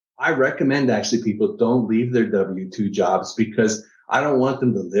I recommend actually people don't leave their W-2 jobs because I don't want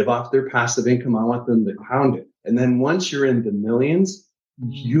them to live off their passive income. I want them to compound it. And then once you're in the millions,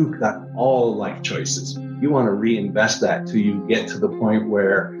 you've got all life choices. You want to reinvest that till you get to the point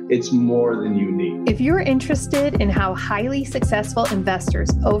where it's more than you need. If you're interested in how highly successful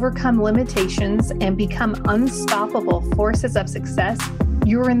investors overcome limitations and become unstoppable forces of success,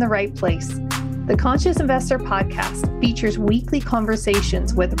 you're in the right place. The Conscious Investor podcast features weekly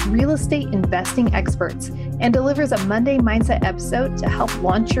conversations with real estate investing experts and delivers a Monday Mindset episode to help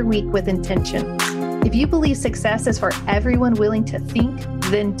launch your week with intention. If you believe success is for everyone willing to think,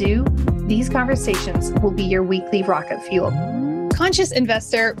 then do, these conversations will be your weekly rocket fuel. Conscious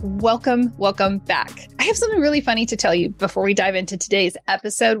Investor, welcome back. I have something really funny to tell you before we dive into today's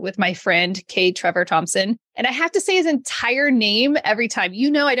episode with my friend, Trevor Thompson. And I have to say his entire name every time. You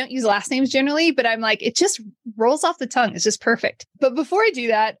know, I don't use last names generally, but I'm like, it just rolls off the tongue. It's just perfect. But before I do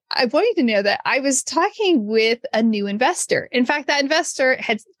that, I want you to know that I was talking with a new investor. In fact, that investor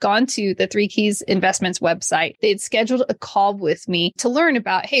had gone to the Three Keys Investments website. They had scheduled a call with me to learn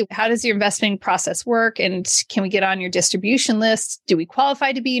about, hey, how does your investing process work? And can we get on your distribution list? Do we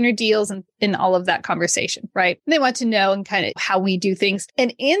qualify to be in your deals? And in all of that conversation, right? And they want to know and kind of how we do things.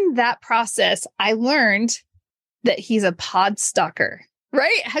 And in that process, I learned that he's a pod stalker,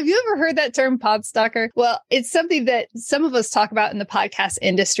 right? Have you ever heard that term, pod stalker? Well, it's something that some of us talk about in the podcast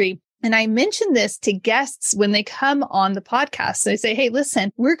industry. And I mention this to guests when they come on the podcast. So they say, hey,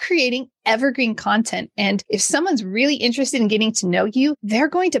 listen, we're creating evergreen content. And if someone's really interested in getting to know you, they're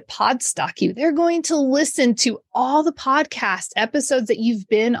going to pod stalk you. They're going to listen to all the podcast episodes that you've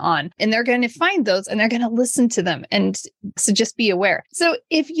been on, and they're going to find those and they're going to listen to them. And so just be aware. So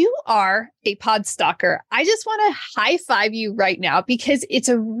if you are a pod stalker, I just want to high five you right now because it's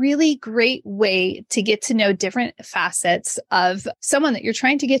a really great way to get to know different facets of someone that you're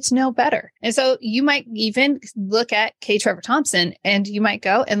trying to get to know better. And so you might even look at Trevor Thompson and you might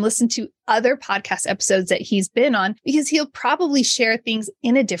go and listen to other podcast episodes that he's been on because he'll probably share things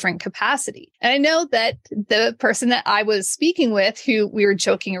in a different capacity. And I know that the person that I was speaking with, who we were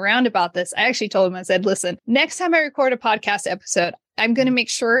joking around about this, I actually told him, I said, listen, next time I record a podcast episode, I'm going to make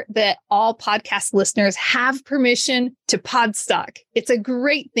sure that all podcast listeners have permission to pod stalk. It's a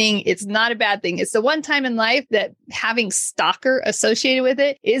great thing. It's not a bad thing. It's the one time in life that having stalker associated with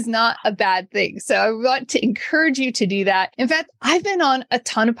it is not a bad thing. So I want to encourage you to do that. In fact, I've been on a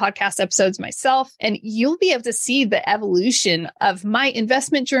ton of podcast episodes myself, and you'll be able to see the evolution of my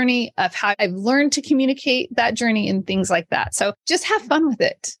investment journey, of how I've learned to communicate that journey and things like that. So just have fun with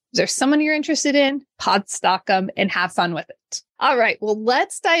it. Is there someone you're interested in? Pod stalk them and have fun with it. All right. Well,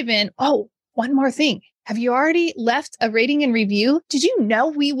 let's dive in. Oh, one more thing. Have you already left a rating and review? Did you know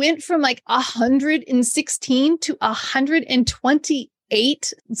we went from like 116 to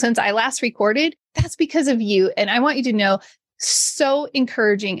 128 since I last recorded? That's because of you. And I want you to know, so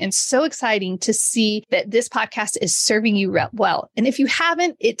encouraging and so exciting to see that this podcast is serving you well. And if you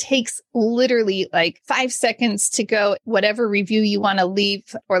haven't, it takes literally like 5 seconds to go whatever review you want to leave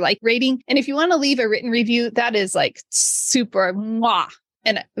or like rating. And if you want to leave a written review, that is like super mwah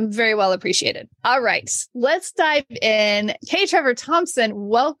and very well appreciated. All right, let's dive in. Trevor Thompson,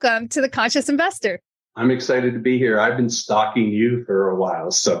 welcome to the Conscious Investor. I'm excited to be here. I've been stalking you for a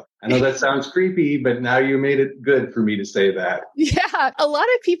while, so I know that sounds creepy, but now you made it good for me to say that. Yeah, a lot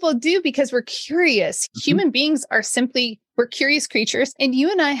of people do because we're curious. Human beings are we're curious creatures. And you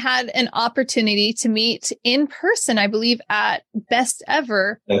and I had an opportunity to meet in person, I believe, at Best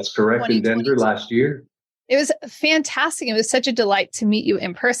Ever. That's correct, in Denver last year. It was fantastic. It was such a delight to meet you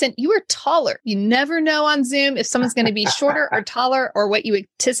in person. You were taller. You never know on Zoom if someone's going to be shorter or taller or what you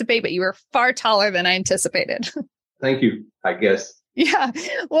anticipate, but you were far taller than I anticipated. Thank you, I guess. Yeah.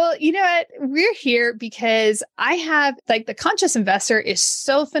 Well, you know what? We're here because I have the Conscious Investor is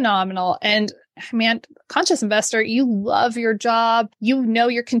so phenomenal. And man, Conscious Investor, you love your job. You know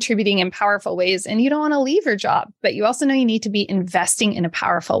you're contributing in powerful ways and you don't want to leave your job, but you also know you need to be investing in a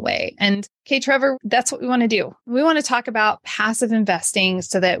powerful way. And Trevor, that's what we want to do. We want to talk about passive investing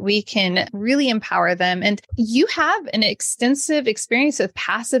so that we can really empower them. And you have an extensive experience with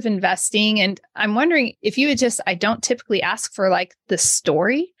passive investing. And I'm wondering if you would I don't typically ask for like the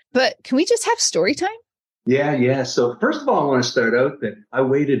story, but can we just have story time? Yeah. So first of all, I want to start out that I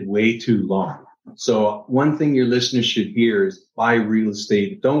waited way too long. So one thing your listeners should hear is buy real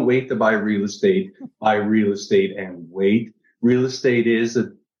estate. Don't wait to buy real estate. Buy real estate and wait. Real estate is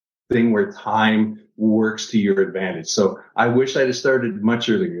a thing where time works to your advantage. So I wish I'd have started much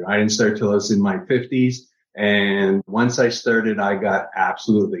earlier. I didn't start till I was in my 50s. And once I started, I got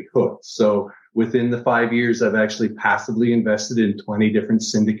absolutely hooked. So within the 5 years, I've actually passively invested in 20 different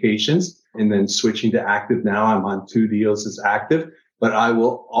syndications and then switching to active. Now I'm on 2 deals as active, but I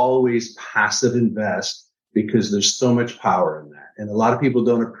will always passive invest because there's so much power in that. And a lot of people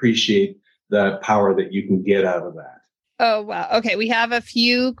don't appreciate the power that you can get out of that. Oh, wow. Okay. We have a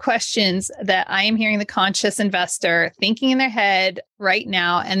few questions that I am hearing the conscious investor thinking in their head right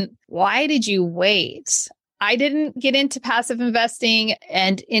now. And why did you wait? I didn't get into passive investing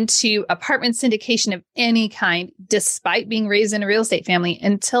and into apartment syndication of any kind, despite being raised in a real estate family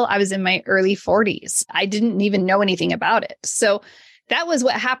until I was in my early 40s. I didn't even know anything about it. So that was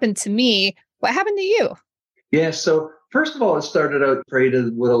what happened to me. What happened to you? Yeah. So first of all, it started out afraid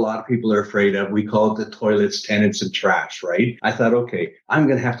of what a lot of people are afraid of. We call it the toilets, tenants, and trash, right? I thought, okay, I'm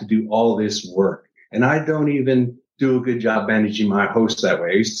going to have to do all this work. And I don't even do a good job managing my host that way.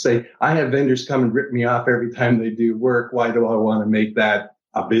 I used to say, I have vendors come and rip me off every time they do work. Why do I want to make that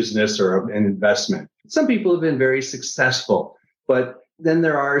a business or an investment? Some people have been very successful, but then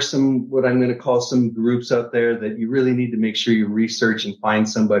there are some, what I'm going to call some groups out there that you really need to make sure you research and find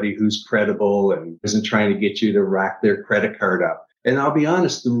somebody who's credible and isn't trying to get you to rack their credit card up. And I'll be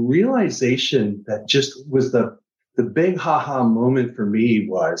honest, the realization that just was the big haha moment for me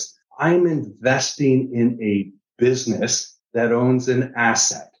was I'm investing in a business that owns an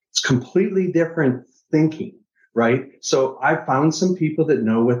asset. It's completely different thinking, right? So I found some people that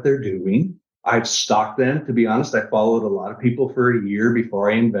know what they're doing. I've stalked them. To be honest, I followed a lot of people for a year before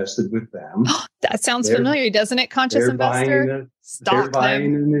I invested with them. That sounds familiar, doesn't it, conscious investor? They're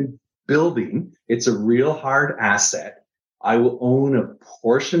buying and building. It's a real hard asset. I will own a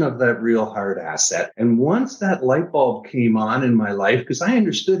portion of that real hard asset. And once that light bulb came on in my life, because I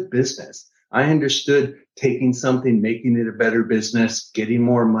understood business, I understood taking something, making it a better business, getting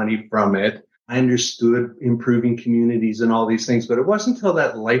more money from it. I understood improving communities and all these things, but it wasn't until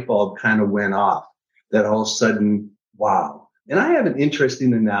that light bulb kind of went off that all of a sudden, wow. And I have an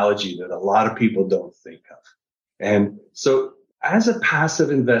interesting analogy that a lot of people don't think of. And so as a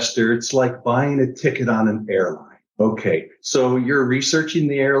passive investor, it's like buying a ticket on an airline. Okay, so you're researching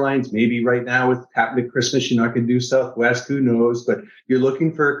the airlines. Maybe right now with happening at Christmas, you're not going to do Southwest, who knows, but you're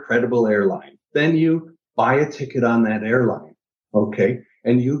looking for a credible airline. Then you buy a ticket on that airline. Okay.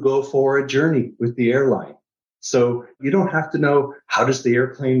 And you go for a journey with the airline. So you don't have to know, how does the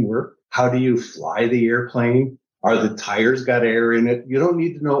airplane work? How do you fly the airplane? Are the tires got air in it? You don't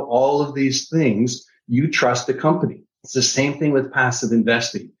need to know all of these things. You trust the company. It's the same thing with passive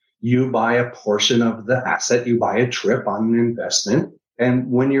investing. You buy a portion of the asset. You buy a trip on an investment. And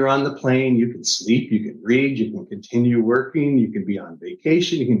when you're on the plane, you can sleep, you can read, you can continue working, you can be on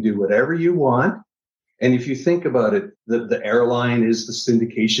vacation, you can do whatever you want. And if you think about it, the airline is the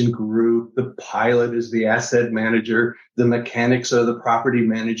syndication group, the pilot is the asset manager, the mechanics are the property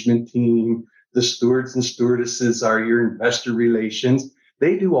management team, the stewards and stewardesses are your investor relations.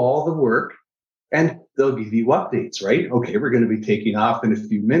 They do all the work and they'll give you updates, right? Okay, we're going to be taking off in a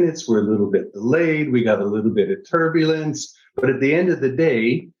few minutes. We're a little bit delayed. We got a little bit of turbulence. But at the end of the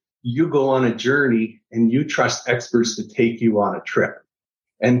day, you go on a journey and you trust experts to take you on a trip.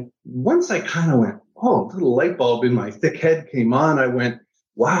 And once I kind of went, oh, a little light bulb in my thick head came on. I went,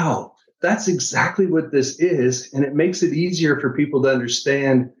 wow, that's exactly what this is. And it makes it easier for people to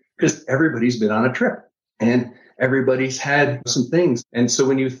understand because everybody's been on a trip and everybody's had some things. And so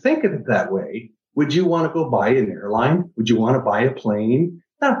when you think of it that way, would you want to go buy an airline? Would you want to buy a plane?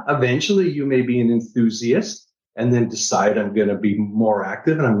 Eventually, you may be an enthusiast and then decide I'm going to be more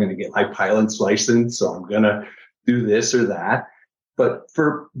active and I'm going to get my pilot's license. So I'm going to do this or that. But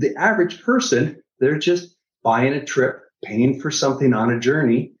for the average person, they're just buying a trip, paying for something on a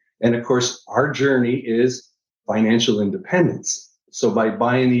journey. And of course, our journey is financial independence. So by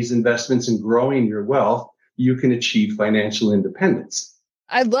buying these investments and growing your wealth, you can achieve financial independence.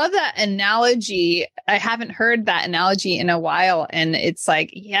 I love that analogy. I haven't heard that analogy in a while. And it's like,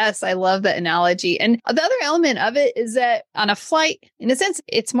 yes, I love that analogy. And the other element of it is that on a flight, in a sense,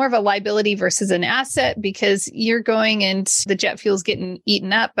 it's more of a liability versus an asset because you're going and the jet fuel's getting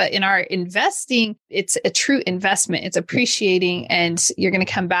eaten up. But in our investing, it's a true investment. It's appreciating and you're going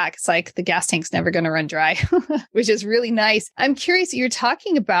to come back. It's like the gas tank's never going to run dry, which is really nice. I'm curious, you're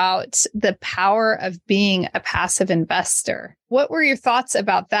talking about the power of being a passive investor. What were your thoughts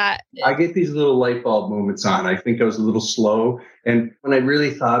about that? I get these little light bulb moments on. I think I was a little slow. And when I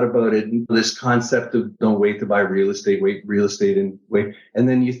really thought about it, this concept of don't wait to buy real estate, wait real estate and wait. And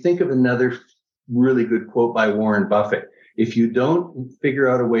then you think of another really good quote by Warren Buffett. If you don't figure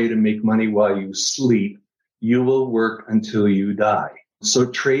out a way to make money while you sleep, you will work until you die. So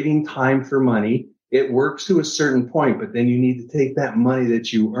trading time for money, it works to a certain point, but then you need to take that money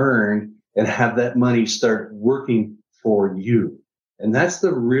that you earned and have that money start working for you. And that's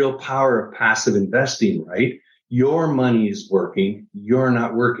the real power of passive investing, right? Your money is working. You're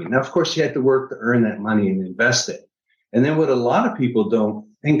not working. Now, of course, you had to work to earn that money and invest it. And then what a lot of people don't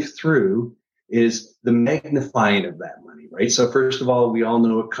think through is the magnifying of that money, right? So first of all, we all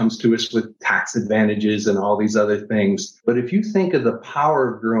know it comes to us with tax advantages and all these other things. But if you think of the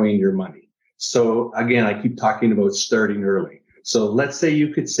power of growing your money, so again, I keep talking about starting early. So let's say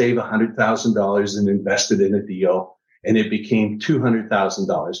you could save $100,000 and invest it in a deal, and it became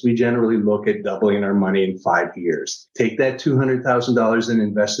 $200,000. We generally look at doubling our money in 5 years. Take that $200,000 and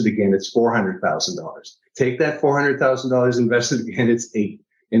invest it again, it's $400,000. Take that $400,000, invest it again, it's 8.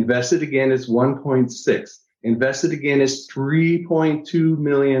 Invest it again, it's 1.6. Invest it again, it's $3.2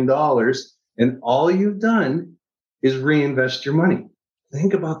 million. And all you've done is reinvest your money.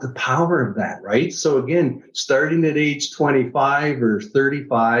 Think about the power of that, right? So again, starting at age 25 or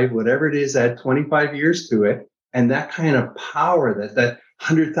 35, whatever it is, add 25 years to it. And that kind of power that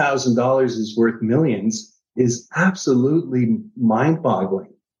 $100,000 is worth millions is absolutely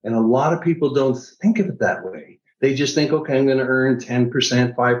mind-boggling. And a lot of people don't think of it that way. They just think, okay, I'm going to earn 10%,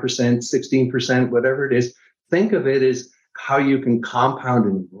 5%, 16%, whatever it is. Think of it as how you can compound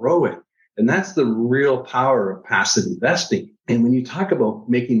and grow it. And that's the real power of passive investing. And when you talk about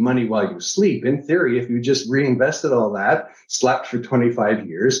making money while you sleep, in theory, if you just reinvested all that, slept for 25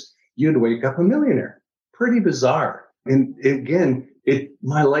 years, you'd wake up a millionaire. Pretty bizarre. And again,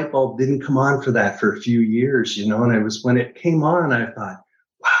 my light bulb didn't come on for that for a few years, and when it came on, I thought,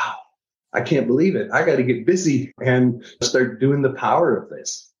 wow, I can't believe it. I got to get busy and start doing the power of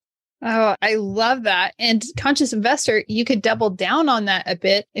this. Oh, I love that. And Conscious Investor, you could double down on that a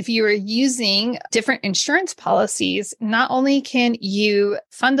bit. If you were using different insurance policies, not only can you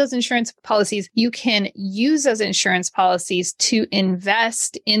fund those insurance policies, you can use those insurance policies to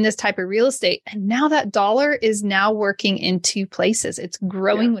invest in this type of real estate. And now that dollar is now working in two places. It's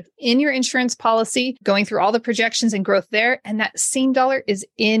growing within your insurance policy, going through all the projections and growth there. And that same dollar is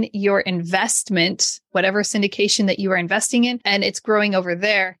in your investment, whatever syndication that you are investing in, and it's growing over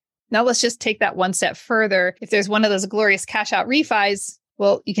there. Now let's just take that one step further. If there's one of those glorious cash out refis,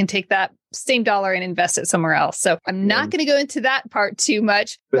 well, you can take that same dollar and invest it somewhere else. So I'm not going to go into that part too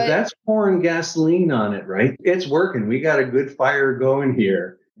much. But that's pouring gasoline on it, right? It's working. We got a good fire going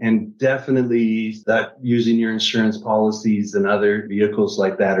here. And definitely that using your insurance policies and other vehicles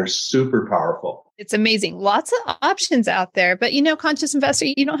like that are super powerful. It's amazing. Lots of options out there. But Conscious Investor,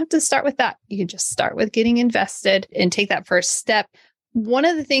 you don't have to start with that. You can just start with getting invested and take that first step. One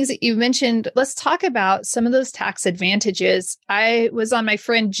of the things that you mentioned, let's talk about some of those tax advantages. I was on my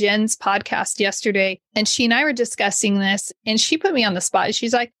friend Jen's podcast yesterday, and she and I were discussing this, and she put me on the spot.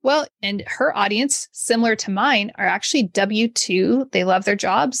 She's like, well, and her audience, similar to mine, are actually W-2. They love their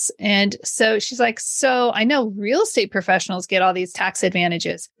jobs. And so she's like, so I know real estate professionals get all these tax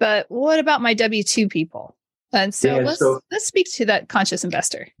advantages, but what about my W-2 people? And so let's speak to that Conscious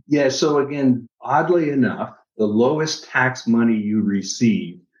Investor. Yeah. So again, oddly enough, the lowest tax money you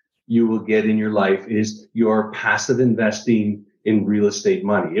receive, you will get in your life is your passive investing in real estate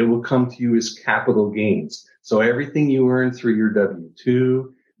money. It will come to you as capital gains. So everything you earn through your W-2,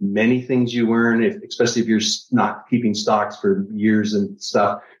 many things you earn, especially if you're not keeping stocks for years and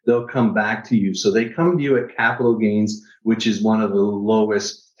stuff, they'll come back to you. So they come to you at capital gains, which is one of the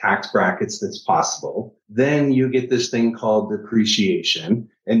lowest tax brackets that's possible. Then you get this thing called depreciation.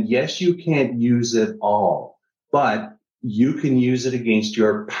 And yes, you can't use it all, but you can use it against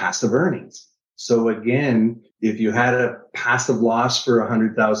your passive earnings. So again, if you had a passive loss for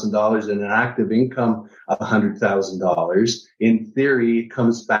 $100,000 and an active income of $100,000, in theory, it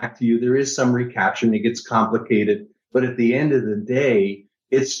comes back to you. There is some recapture and it gets complicated, but at the end of the day,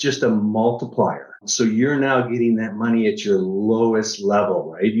 it's just a multiplier. So you're now getting that money at your lowest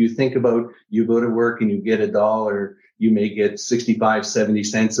level, right? You think about, you go to work and you get $1, you may get 65, 70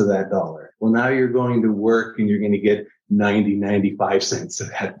 cents of that dollar. Well, now you're going to work and you're going to get 90, 95 cents of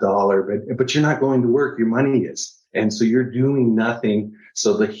that dollar, but you're not going to work. Your money is. And so you're doing nothing.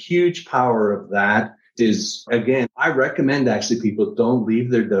 So the huge power of that is, again, I recommend actually people don't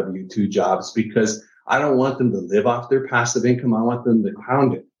leave their W-2 jobs because I don't want them to live off their passive income. I want them to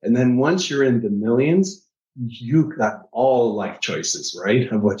pound it. And then once you're in the millions, you've got all life choices,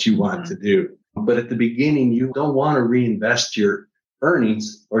 right, of what you want to do. But at the beginning, you don't want to reinvest your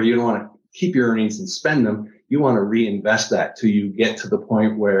earnings, or you don't want to keep your earnings and spend them. You want to reinvest that till you get to the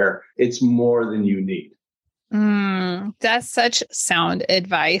point where it's more than you need. That's such sound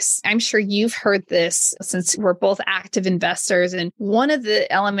advice. I'm sure you've heard this since we're both active investors. And one of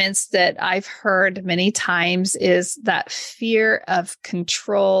the elements that I've heard many times is that fear of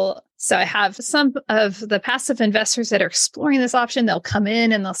control. So I have some of the passive investors that are exploring this option. They'll come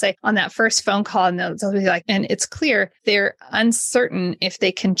in and they'll say on that first phone call, and they'll be like, and it's clear they're uncertain if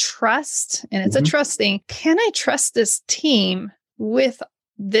they can trust, and it's a trust thing. Can I trust this team with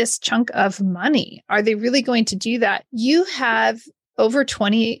this chunk of money? Are they really going to do that? You have over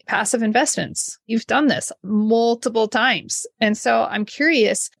 20 passive investments. You've done this multiple times. And so I'm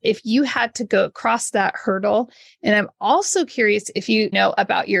curious if you had to go across that hurdle. And I'm also curious if you know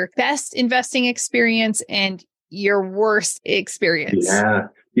about your best investing experience and your worst experience.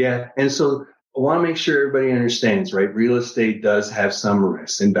 Yeah. And so I want to make sure everybody understands, right? Real estate does have some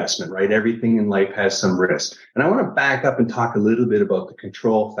risk, investment, right? Everything in life has some risk. And I want to back up and talk a little bit about the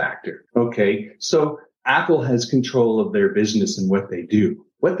control factor. Okay. So Apple has control of their business and what they do.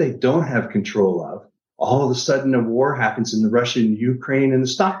 What they don't have control of, all of a sudden a war happens in the Russia and Ukraine and the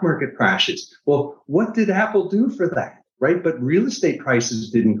stock market crashes. Well, what did Apple do for that, right? But real estate prices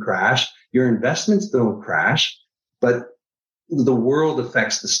didn't crash. Your investments don't crash, but the world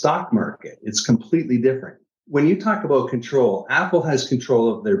affects the stock market. It's completely different. When you talk about control, Apple has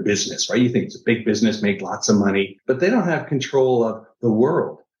control of their business, right? You think it's a big business, make lots of money, but they don't have control of the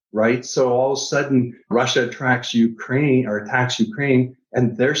world. Right. So all of a sudden, Russia attacks Ukraine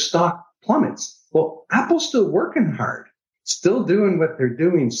and their stock plummets. Well, Apple's still working hard, still doing what they're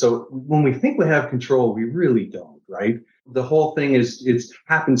doing. So when we think we have control, we really don't. Right. The whole thing is it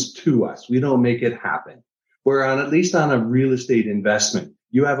happens to us. We don't make it happen. Where at least on a real estate investment,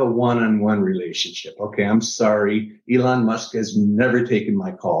 you have a one-on-one relationship. Okay, I'm sorry. Elon Musk has never taken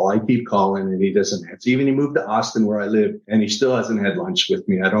my call. I keep calling and he doesn't answer. Even he moved to Austin where I live and he still hasn't had lunch with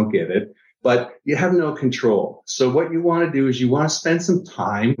me. I don't get it. But you have no control. So what you want to do is you want to spend some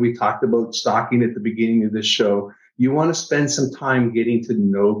time. We talked about stalking at the beginning of this show. You want to spend some time getting to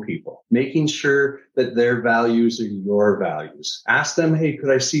know people, making sure that their values are your values. Ask them, hey, could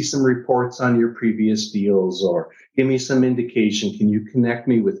I see some reports on your previous deals, or give me some indication? Can you connect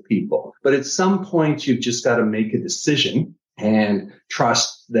me with people? But at some point, you've just got to make a decision and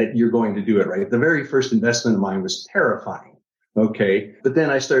trust that you're going to do it right. The very first investment of mine was terrifying. Okay. But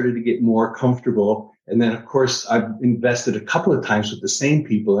then I started to get more comfortable. And then, of course, I've invested a couple of times with the same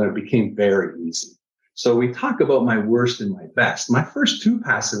people and it became very easy. So we talk about my worst and my best. My first two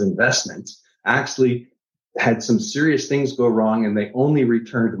passive investments actually had some serious things go wrong and they only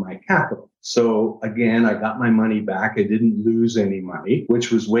returned my capital. So again, I got my money back. I didn't lose any money, which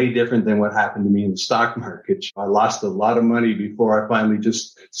was way different than what happened to me in the stock market. I lost a lot of money before I finally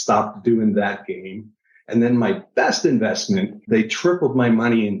just stopped doing that game. And then my best investment, they tripled my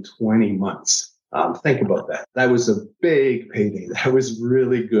money in 20 months. Think about that. That was a big payday. That was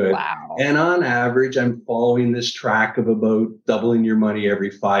really good. Wow. And on average, I'm following this track of about doubling your money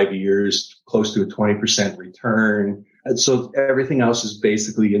every 5 years, close to a 20% return. And so everything else is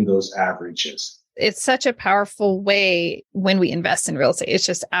basically in those averages. It's such a powerful way when we invest in real estate. It's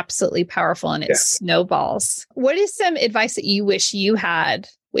just absolutely powerful and it snowballs. What is some advice that you wish you had?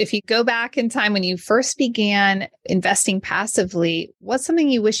 If you go back in time when you first began investing passively, what's something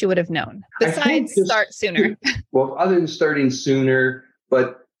you wish you would have known besides start sooner? Well, other than starting sooner,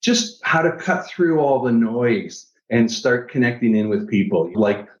 but just how to cut through all the noise and start connecting in with people,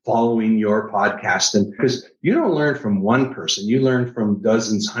 like following your podcast. And because you don't learn from one person, you learn from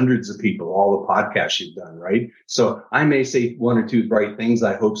dozens, hundreds of people, all the podcasts you've done, right? So I may say one or two bright things.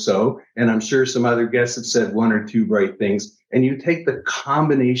 I hope so. And I'm sure some other guests have said one or two bright things. And you take the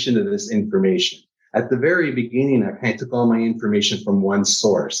combination of this information. At the very beginning, I kind of took all my information from one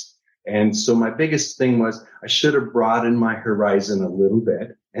source. And so my biggest thing was I should have broadened my horizon a little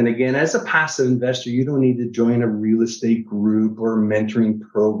bit. And again, as a passive investor, you don't need to join a real estate group or mentoring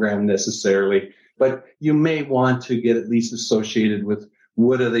program necessarily, but you may want to get at least associated with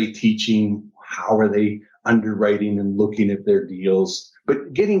what are they teaching? How are they underwriting and looking at their deals?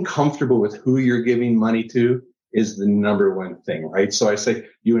 But getting comfortable with who you're giving money to is the number one thing, right? So I say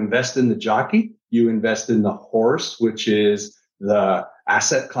you invest in the jockey, you invest in the horse, which is the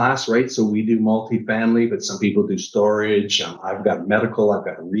asset class, right? So we do multifamily, but some people do storage. I've got medical, I've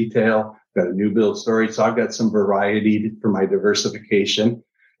got retail, I've got a new build storage. So I've got some variety for my diversification.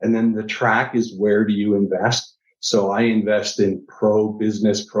 And then the track is where do you invest? So I invest in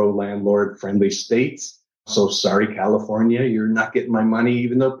pro-business, pro-landlord friendly states. So sorry, California, you're not getting my money,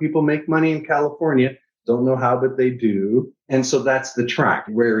 even though people make money in California. Don't know how, but they do. And so that's the track.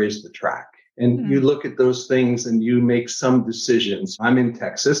 Where is the track? And you look at those things and you make some decisions. I'm in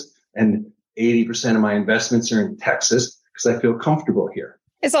Texas and 80% of my investments are in Texas because I feel comfortable here.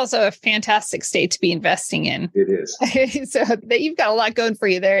 It's also a fantastic state to be investing in. It is. So that you've got a lot going for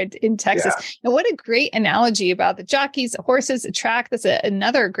you there in Texas. Yeah. And what a great analogy about the jockeys, the horses, the track. That's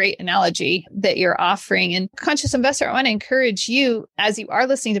another great analogy that you're offering. And Conscious Investor, I want to encourage you, as you are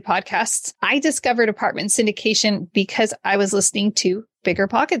listening to podcasts, I discovered apartment syndication because I was listening to Bigger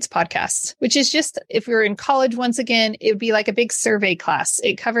Pockets podcasts, which is just, if you're in college, once again, it would be like a big survey class.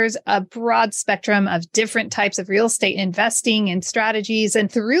 It covers a broad spectrum of different types of real estate investing and strategies.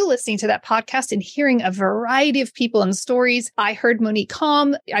 And through listening to that podcast and hearing a variety of people and stories, I heard Monique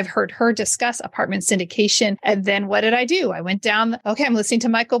Halm. I've heard her discuss apartment syndication. And then what did I do? I went down, okay, I'm listening to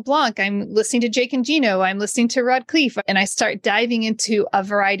Michael Blanc. I'm listening to Jake and Gino. I'm listening to Rod Cleef. And I start diving into a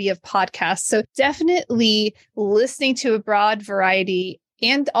variety of podcasts. So definitely listening to a broad variety.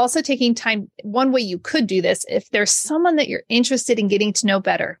 And also taking time. One way you could do this, if there's someone that you're interested in getting to know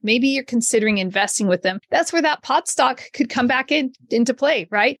better, maybe you're considering investing with them. That's where that pod stock could come back into play,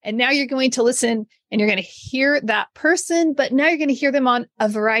 right? And now you're going to listen and you're going to hear that person, but now you're going to hear them on a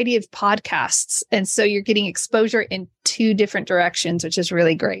variety of podcasts. And so you're getting exposure in two different directions, which is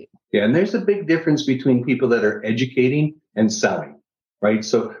really great. Yeah. And there's a big difference between people that are educating and selling. Right.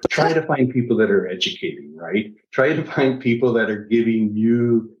 So try to find people that are educating, right? Try to find people that are giving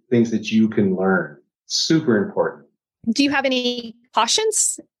you things that you can learn. Super important. Do you have any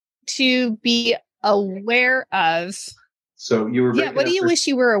cautions to be aware of? So you were, what do you wish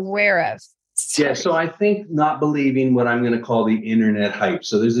you were aware of? Sorry. Yeah. So I think not believing what I'm going to call the internet hype.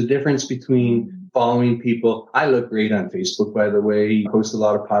 So there's a difference between following people. I look great on Facebook, by the way. I post a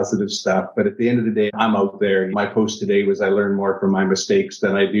lot of positive stuff, but at the end of the day, I'm out there. My post today was I learn more from my mistakes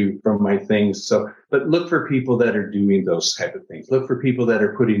than I do from my things. So, but look for people that are doing those type of things. Look for people that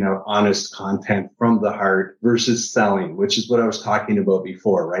are putting out honest content from the heart versus selling, which is what I was talking about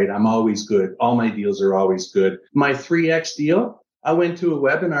before, right? I'm always good. All my deals are always good. My 3X deal, I went to a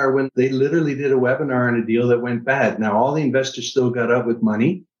webinar when they literally did a webinar on a deal that went bad. Now, all the investors still got out with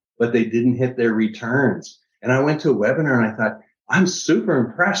money, but they didn't hit their returns. And I went to a webinar and I thought, I'm super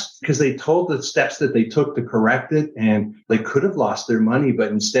impressed because they told the steps that they took to correct it, and they could have lost their money, but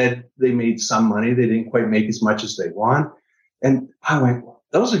instead they made some money. They didn't quite make as much as they want. And I went,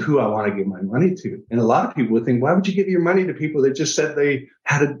 those are who I want to give my money to. And a lot of people would think, why would you give your money to people that just said they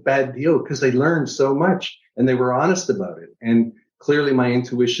had a bad deal? Because they learned so much and they were honest about it. And clearly my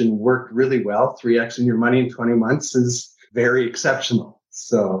intuition worked really well. 3Xing your money in 20 months is very exceptional.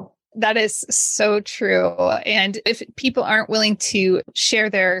 So that is so true. And if people aren't willing to share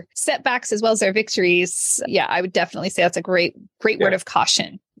their setbacks as well as their victories, I would definitely say that's a great word of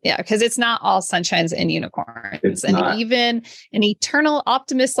caution. Yeah, because it's not all sunshines and unicorns. Even an eternal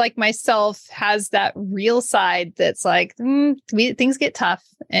optimist like myself has that real side that's like, things get tough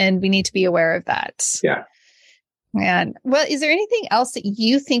and we need to be aware of that. Yeah. And well, is there anything else that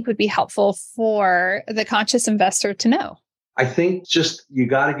you think would be helpful for the conscious investor to know? I think just you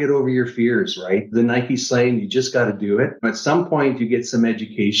got to get over your fears, right? The Nike saying, you just got to do it. At some point, you get some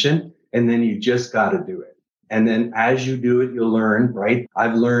education and then you just got to do it. And then as you do it, you'll learn, right?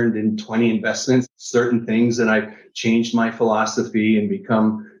 I've learned in 20 investments certain things, and I've changed my philosophy and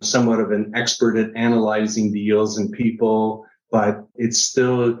become somewhat of an expert at analyzing deals and people. But it's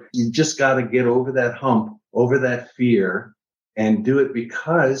still, you just got to get over that hump, over that fear, and do it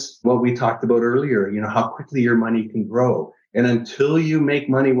because what we talked about earlier, how quickly your money can grow. And until you make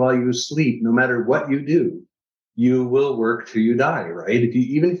money while you sleep, no matter what you do, you will work till you die, right?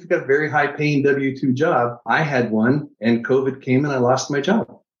 Even if you've got a very high paying W-2 job, I had one and COVID came and I lost my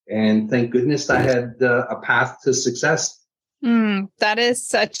job. And thank goodness I had a path to success. That is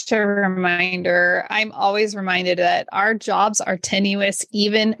such a reminder. I'm always reminded that our jobs are tenuous,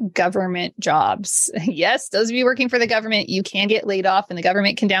 even government jobs. Yes, those of you working for the government, you can get laid off and the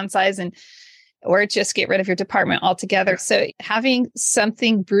government can downsize or just get rid of your department altogether. So having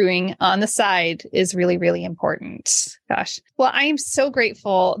something brewing on the side is really, really important. Gosh. Well, I am so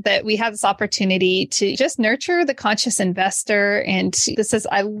grateful that we have this opportunity to just nurture the conscious investor. And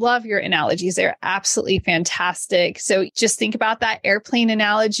I love your analogies. They're absolutely fantastic. So just think about that airplane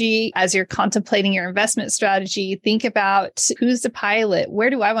analogy as you're contemplating your investment strategy. Think about who's the pilot?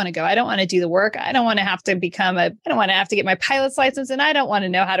 Where do I want to go? I don't want to do the work. I don't want to have to get my pilot's license, and I don't want to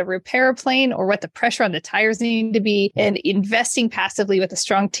know how to repair a plane or what the pressure on the tires need to be. And investing passively with a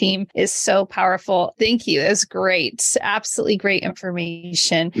strong team is so powerful. Thank you. It was great. Absolutely great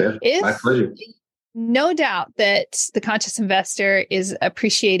information. Yeah, my pleasure. No doubt that the conscious investor is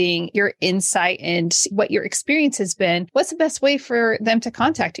appreciating your insight and what your experience has been. What's the best way for them to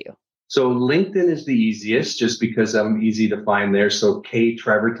contact you? So LinkedIn is the easiest just because I'm easy to find there. So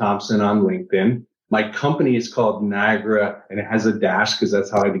Trevor Thompson on LinkedIn. My company is called Niagara, and it has a dash because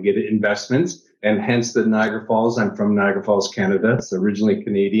that's how I get it, investments. And hence the Niagara Falls. I'm from Niagara Falls, Canada. It's originally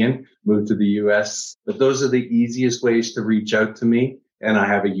Canadian, moved to the US. But those are the easiest ways to reach out to me. And I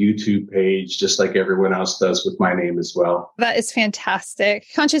have a YouTube page, just like everyone else does, with my name as well. That is fantastic.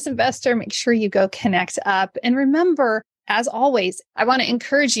 Conscious Investor, make sure you go connect up. And remember, as always, I want to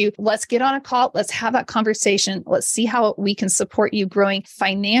encourage you, let's get on a call. Let's have that conversation. Let's see how we can support you growing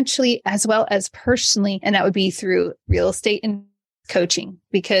financially as well as personally. And that would be through real estate and coaching,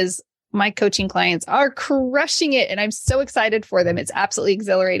 because my coaching clients are crushing it and I'm so excited for them. It's absolutely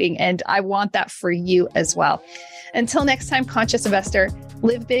exhilarating. And I want that for you as well. Until next time, Conscious Investor,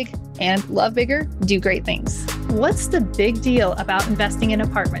 live big and love bigger, do great things. What's the big deal about investing in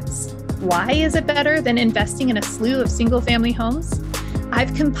apartments? Why is it better than investing in a slew of single-family homes?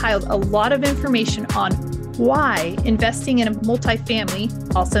 I've compiled a lot of information on why investing in a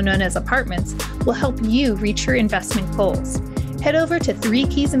multifamily, also known as apartments, will help you reach your investment goals. Head over to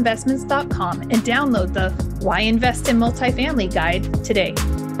 3keysinvestments.com and download the Why Invest in Multifamily guide today.